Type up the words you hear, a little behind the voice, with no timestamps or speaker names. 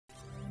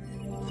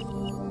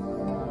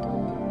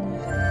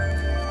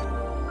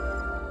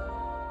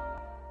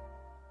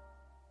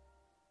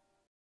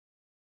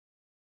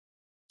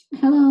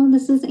Hello,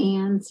 this is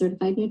Anne,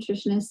 certified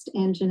nutritionist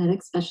and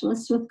genetic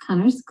specialist with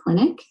Connor's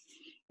Clinic.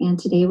 And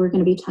today we're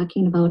going to be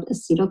talking about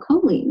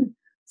acetylcholine.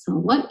 So,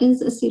 what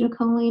is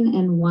acetylcholine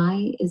and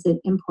why is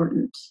it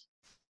important?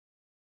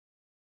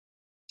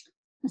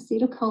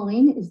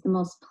 Acetylcholine is the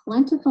most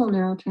plentiful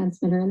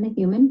neurotransmitter in the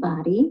human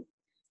body.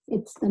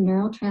 It's the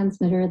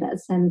neurotransmitter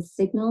that sends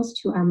signals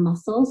to our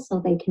muscles so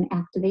they can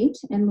activate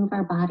and move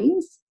our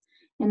bodies.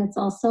 And it's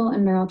also a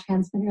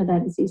neurotransmitter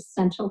that is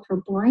essential for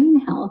brain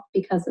health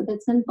because of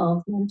its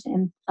involvement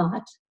in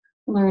thought,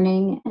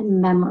 learning,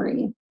 and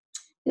memory.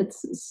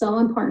 It's so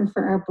important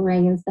for our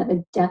brains that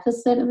a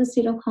deficit of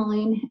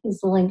acetylcholine is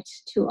linked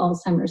to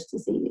Alzheimer's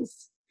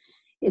disease.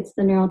 It's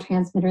the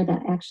neurotransmitter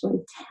that actually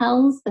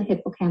tells the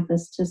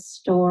hippocampus to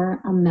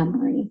store a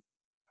memory.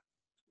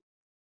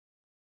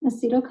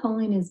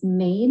 Acetylcholine is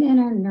made in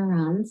our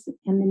neurons,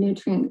 and the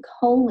nutrient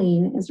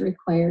choline is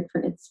required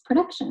for its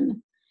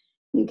production.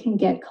 You can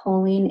get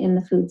choline in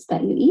the foods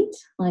that you eat,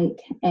 like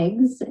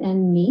eggs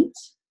and meat,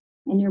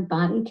 and your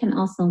body can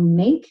also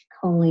make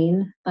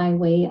choline by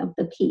way of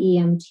the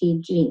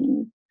PEMT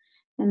gene.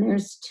 And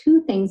there's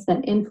two things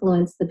that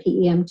influence the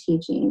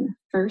PEMT gene.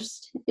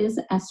 First is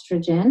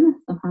estrogen,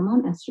 the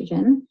hormone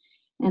estrogen,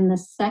 and the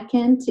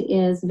second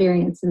is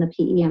variance in the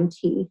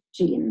PEMT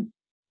gene.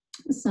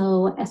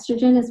 So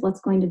estrogen is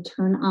what's going to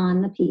turn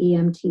on the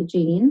PEMT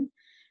gene,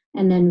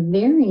 and then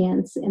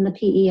variance in the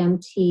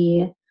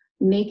PEMT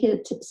make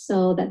it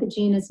so that the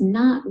gene is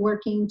not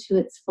working to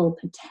its full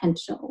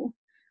potential.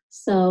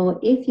 So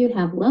if you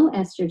have low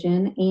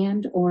estrogen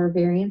and or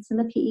variance in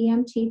the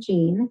PEMT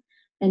gene,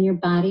 then your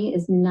body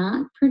is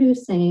not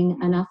producing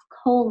enough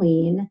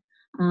choline,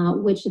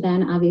 which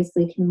then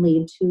obviously can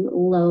lead to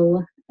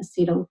low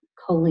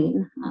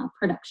acetylcholine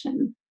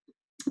production.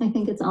 I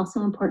think it's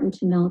also important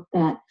to note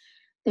that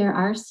there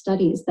are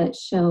studies that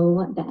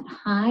show that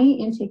high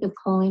intake of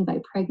choline by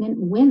pregnant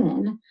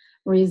women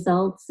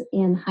results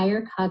in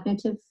higher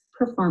cognitive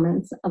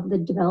performance of the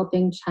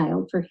developing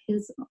child for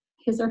his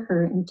or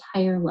her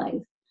entire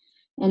life.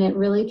 And it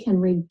really can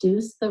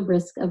reduce the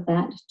risk of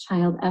that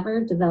child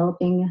ever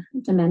developing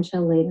dementia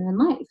later in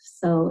life.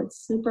 So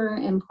it's super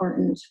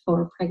important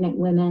for pregnant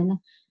women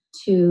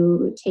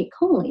to take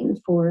choline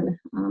for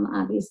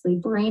obviously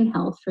brain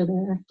health for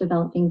their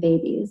developing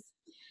babies.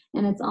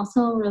 And it's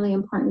also really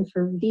important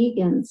for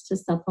vegans to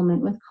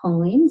supplement with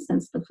choline,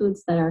 since the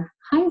foods that are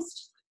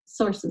highest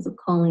sources of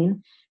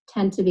choline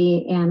tend to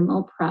be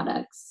animal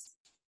products.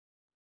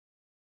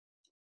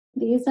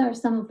 These are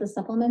some of the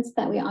supplements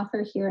that we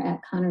offer here at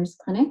Connor's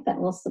Clinic that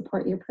will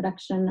support your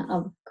production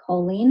of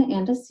choline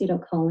and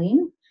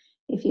acetylcholine.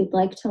 If you'd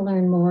like to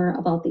learn more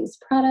about these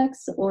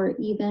products or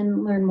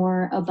even learn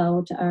more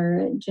about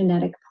our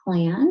genetic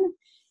plan,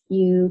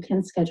 you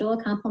can schedule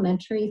a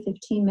complimentary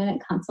 15-minute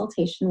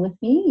consultation with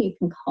me. You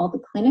can call the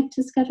clinic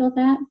to schedule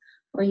that,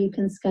 or you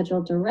can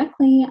schedule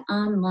directly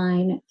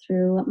online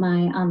through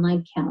my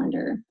online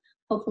calendar.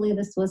 Hopefully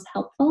this was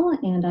helpful,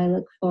 and I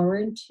look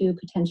forward to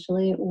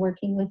potentially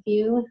working with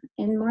you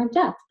in more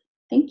depth.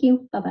 Thank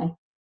you. Bye-bye.